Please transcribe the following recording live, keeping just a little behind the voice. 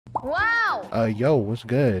Wow! Yo, what's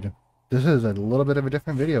good? This is a little bit of a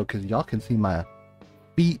different video because y'all can see my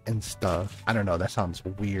feet and stuff. I don't know, that sounds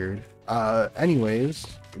weird. Anyways,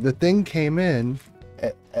 the thing came in.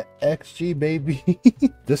 XG baby.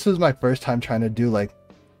 This was my first time trying to do like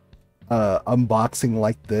unboxing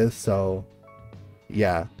like this, so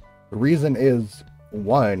yeah. The reason is,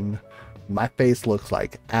 one, my face looks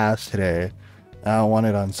like ass today. I don't want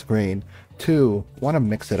it on screen. Two, want to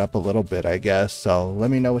mix it up a little bit, I guess. So let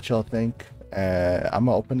me know what y'all think. I'm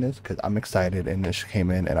gonna open this because I'm excited and this came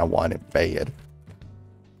in and I want it bad.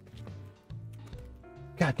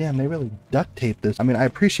 God damn, they really duct taped this. I mean, I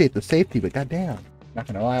appreciate the safety, but goddamn. Not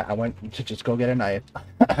gonna lie, I went to just go get a knife.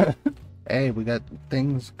 Hey, we got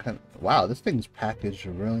things wow, this thing's packaged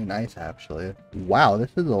really nice actually. Wow, this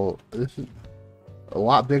is a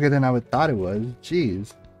lot bigger than I would thought it was.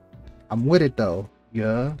 Jeez. I'm with it though.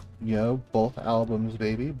 Yeah, both albums,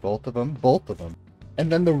 baby. Both of them. And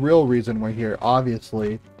then the real reason we're here,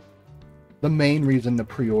 obviously, the main reason to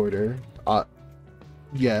pre-order.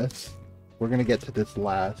 Yes, we're gonna get to this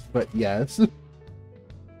last, but yes.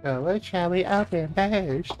 So what shall we open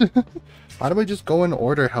first? Why don't we just go in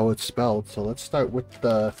order how it's spelled? So let's start with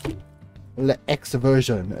the X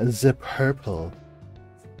version, the purple.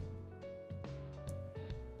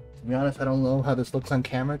 To be honest, I don't know how this looks on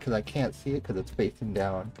camera because I can't see it because it's facing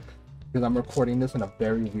down. Because I'm recording this in a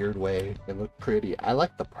very weird way. It looked pretty. I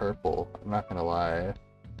like the purple, I'm not gonna lie.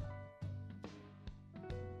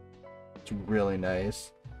 It's really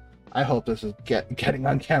nice. I hope this is getting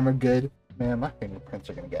on camera good. Man, my fingerprints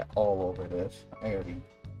are gonna get all over this. I already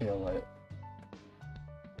feel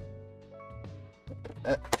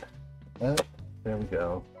it. There we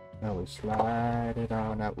go. Now we slide it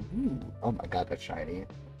on out. Ooh, oh my god, that's shiny.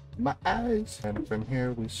 My eyes. And from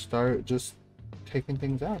here we start just taking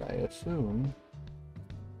things out, I assume.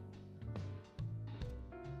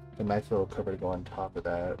 A nice little cover to go on top of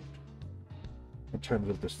that. In terms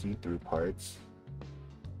of the see-through parts.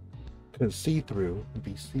 Because see-through would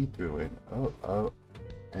be see-through and oh.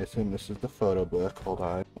 I assume this is the photo book. Hold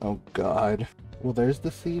on. Oh god. Well, there's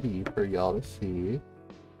the CD for y'all to see.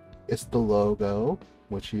 It's the logo,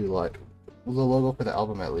 which you like. Well, the logo for the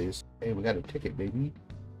album at least. Hey, we got a ticket, baby.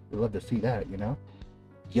 We'd love to see that, you know?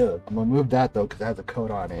 Yeah, I'm gonna move that though because it has a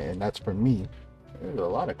code on it and that's for me. There's a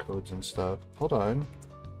lot of codes and stuff. Hold on.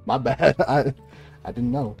 My bad. I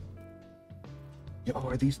didn't know. Yo,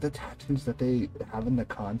 are these the tattoos that they have in the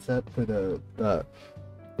concept for the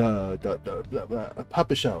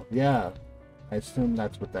puppet show? Yeah. I assume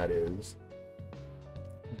that's what that is.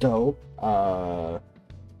 Dope.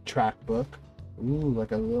 Track book. Ooh,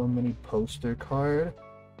 like a little mini poster card.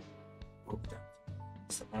 Oh,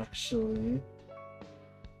 that's actually...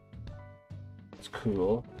 It's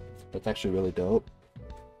cool. That's actually really dope.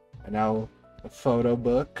 And now a photo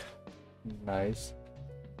book. Nice.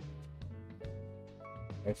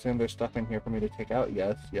 I assume there's stuff in here for me to take out.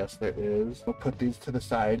 Yes there is. We'll put these to the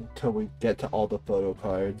side till we get to all the photo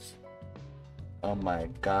cards. Oh my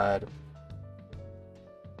god.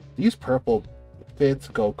 These purple fits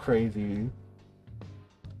go crazy.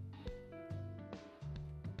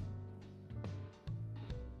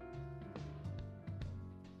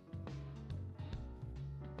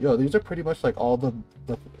 Yo, these are pretty much like all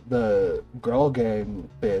the girl gang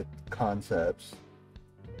fit concepts.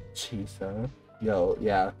 Chisa. Yo,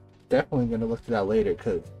 yeah, definitely gonna look to that later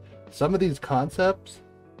because some of these concepts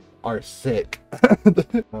are sick.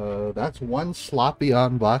 That's one sloppy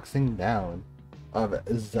unboxing down of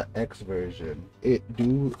the X version. It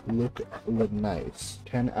do look nice.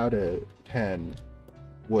 10 out of 10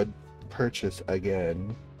 would purchase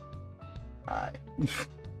again. Aye.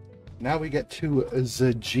 Now we get to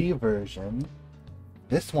the G version.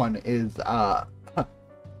 This one is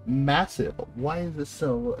massive. Why is it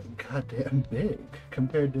so goddamn big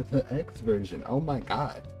compared to the X version? Oh my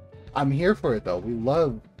god. I'm here for it though. We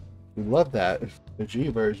love that. The G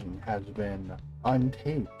version has been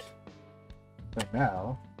untaped. So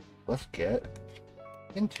now, let's get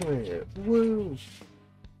into it. Woo!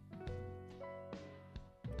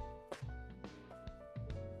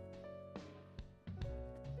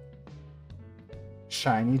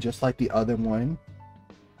 Shiny, just like the other one.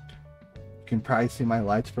 You can probably see my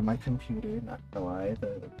lights from my computer, not gonna lie,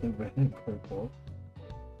 the red and purple.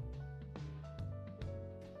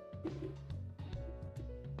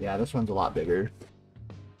 Yeah, this one's a lot bigger.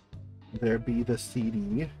 There be the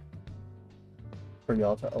CD for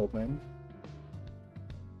y'all to open.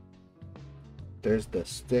 There's the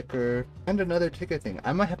sticker and another ticket thing.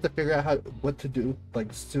 I might have to figure out what to do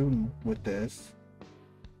like soon with this.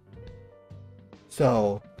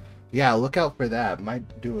 So Yeah, look out for that.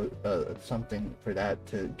 Might do something for that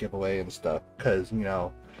to give away and stuff. Cause you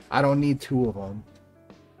know, I don't need two of them.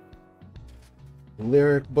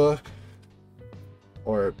 Lyric book,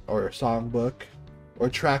 or song book, or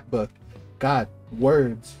track book. God,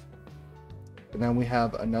 words. And then we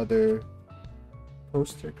have another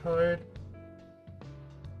poster card.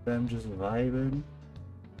 Them just vibing.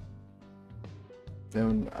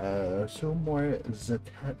 Then some more the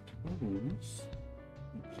tattoos.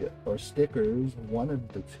 Or stickers, one of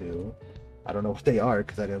the two. I don't know what they are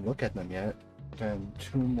because I didn't look at them yet. Then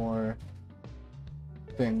two more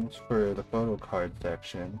things for the photo card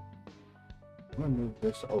section. I'm gonna move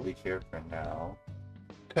this over here for now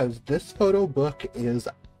because this photo book is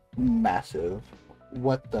massive.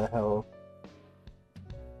 What the hell?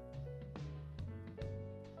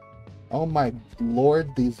 Oh my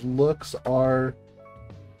lord, these looks are...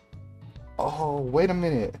 Oh, wait a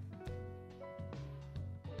minute.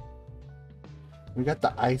 We got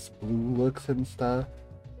the ice blue looks and stuff.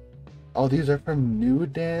 Oh, these are from New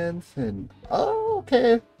Dance and... Oh,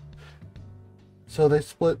 okay. So they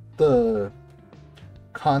split the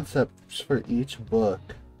concepts for each book.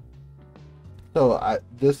 So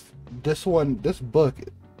this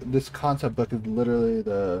concept book is literally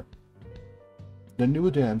the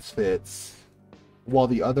New Dance fits, while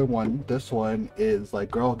the other one, this one, is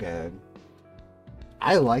like Girl Gang.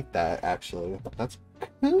 I like that actually. That's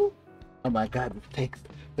cool. Oh my god,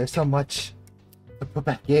 there's so much to put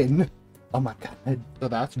back in. Oh my god. So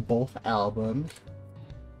that's both albums.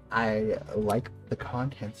 I like the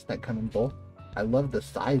contents that come in both. I love the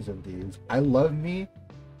size of these. I love me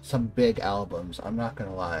some big albums, I'm not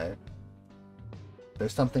gonna lie.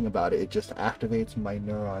 There's something about it, it just activates my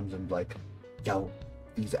neurons and like, yo,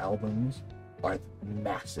 these albums are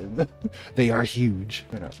massive. They are huge.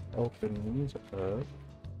 I'm gonna open these up.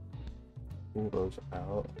 Pull those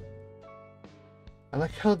out. I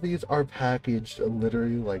like how these are packaged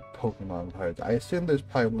literally like Pokemon cards. I assume there's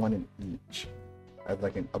probably one in each as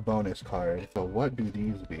like a bonus card. So what do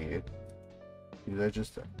these be? These are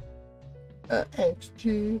just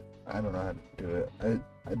XG. I don't know how to do it.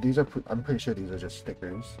 I'm pretty sure these are just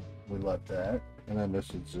stickers. We love that. And then this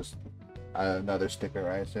is just another sticker,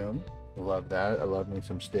 I assume. Love that. I love me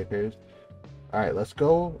some stickers. Alright, let's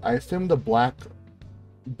go. I assume the black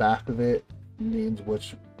back of it means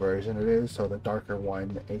which version it is, so the darker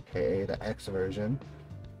one, aka the X version.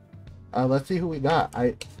 Let's see who we got.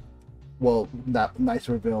 Well, that nice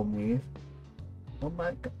reveal me. Oh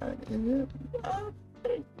my god, is it?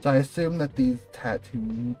 So I assume that these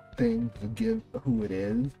tattoo things give who it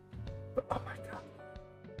is, but oh my god,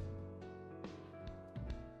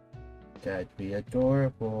 that'd be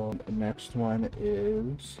adorable. The next one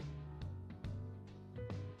is,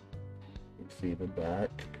 you see the back,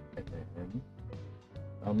 and then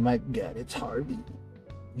oh my god, it's Harvey.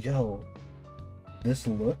 Yo, this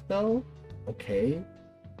look though, okay.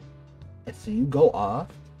 I see you go off,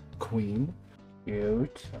 queen.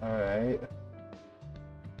 Cute. Alright.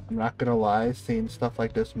 I'm not gonna lie, seeing stuff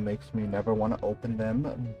like this makes me never want to open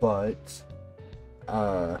them, but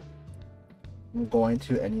I'm going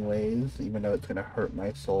to anyways, even though it's gonna hurt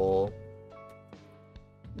my soul.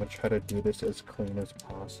 I'm gonna try to do this as clean as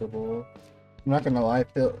possible. I'm not gonna lie,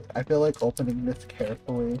 I feel like opening this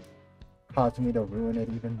carefully caused me to ruin it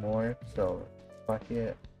even more, so fuck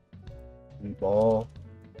it. Ball.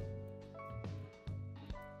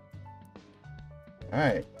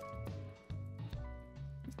 Alright.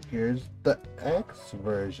 Here's the X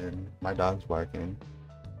version. My dog's barking.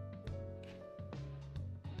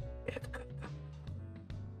 It's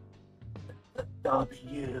the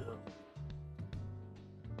W.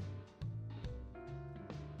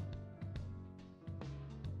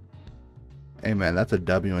 Hey man, that's a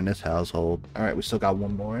W in this household. Alright, we still got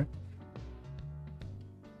one more.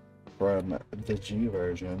 From the G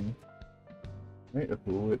version. Wait,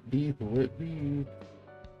 who would it be? Who would it be?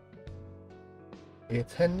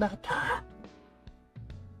 It's Hinata!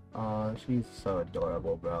 Aw, she's so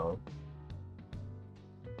adorable, bro.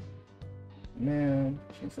 Man,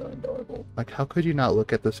 she's so adorable. Like, how could you not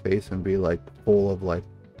look at this face and be, like, full of, like,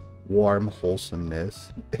 warm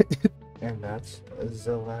wholesomeness? And that's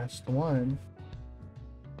the last one.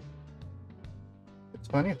 It's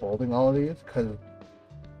funny holding all of these, because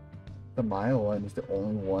the Maya one is the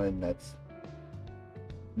only one that's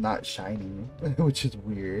not shiny, which is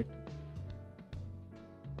weird.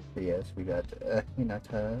 But yes, we got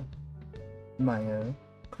Hinata, Maya,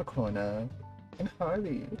 Kokona, and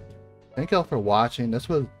Harvey. Thank y'all for watching. This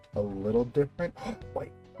was a little different.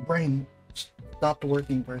 Wait, brain stopped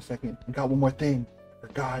working for a second. We got one more thing.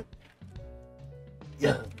 Forgot.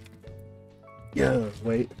 Yeah.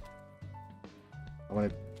 Wait.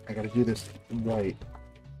 I gotta do this right.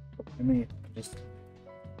 I mean, just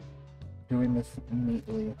doing this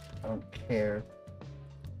neatly. I don't care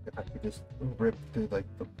if I could just rip through like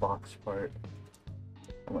the box part.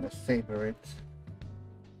 I want to savor it.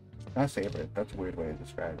 Not savor it. That's a weird way of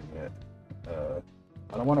describing it.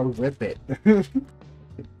 I don't want to rip it.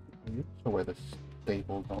 So where the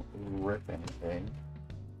staples don't rip anything.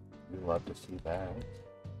 We love to see that.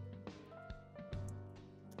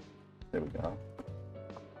 There we go.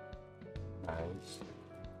 Nice.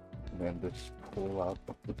 And then just pull out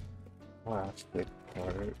the plastic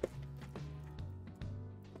part.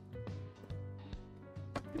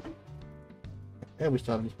 Yeah, we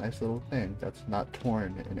still have this nice little thing that's not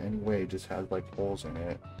torn in any way, just has like holes in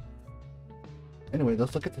it. Anyway,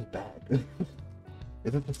 let's look at this bag.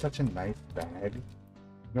 Isn't this such a nice bag? You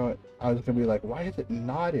know what? I was gonna be like, why is it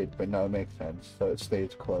knotted? But no, it makes sense. So it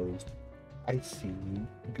stays closed. I see.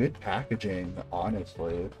 Good packaging,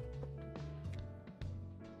 honestly.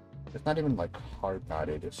 It's not even like hard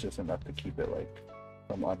knotted, it's just enough to keep it like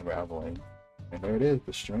from unraveling. And there it is,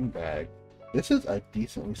 the string bag. This is a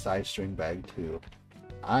decently sized string bag too.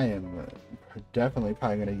 I am definitely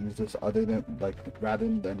probably gonna use this other than like rather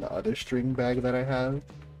than the other string bag that I have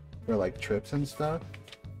for like trips and stuff.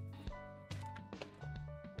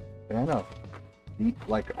 I don't know.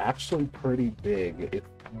 Like actually pretty big.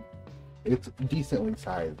 It's decently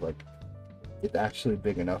sized. Like it's actually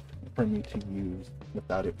big enough for me to use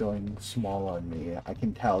without it feeling small on me. I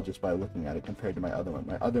can tell just by looking at it compared to my other one.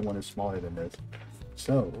 My other one is smaller than this.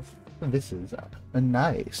 So this is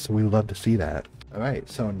nice. We love to see that. Alright,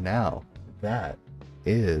 so now that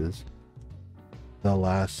is the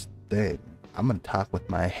last thing. I'm gonna talk with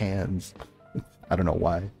my hands. I don't know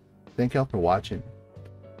why. Thank y'all for watching.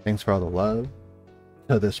 Thanks for all the love.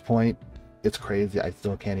 To this point, it's crazy. I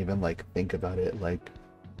still can't even like think about it like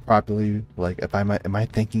properly. Like if am I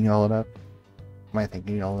thinking all enough? Am I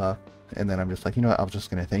thinking all enough? And then I'm just like, you know what? I'm just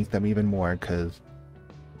gonna thank them even more because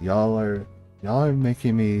y'all are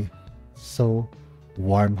making me so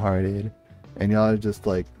warm-hearted, and y'all are just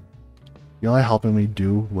like, y'all are helping me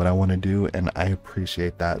do what I want to do, and I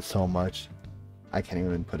appreciate that so much. I can't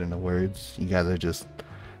even put into words. You guys are just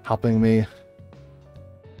helping me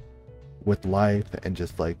with life and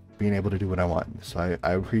just like being able to do what I want. So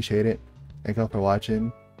I appreciate it. Thank y'all for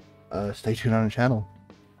watching. Stay tuned on the channel.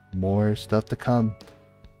 More stuff to come.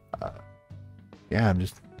 Yeah,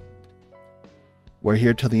 we're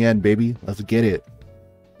here till the end, baby. Let's get it.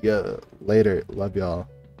 Yeah, later. Love y'all.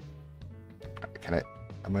 Can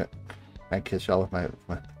I kiss y'all with my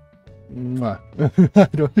Mwah. I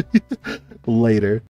don't later.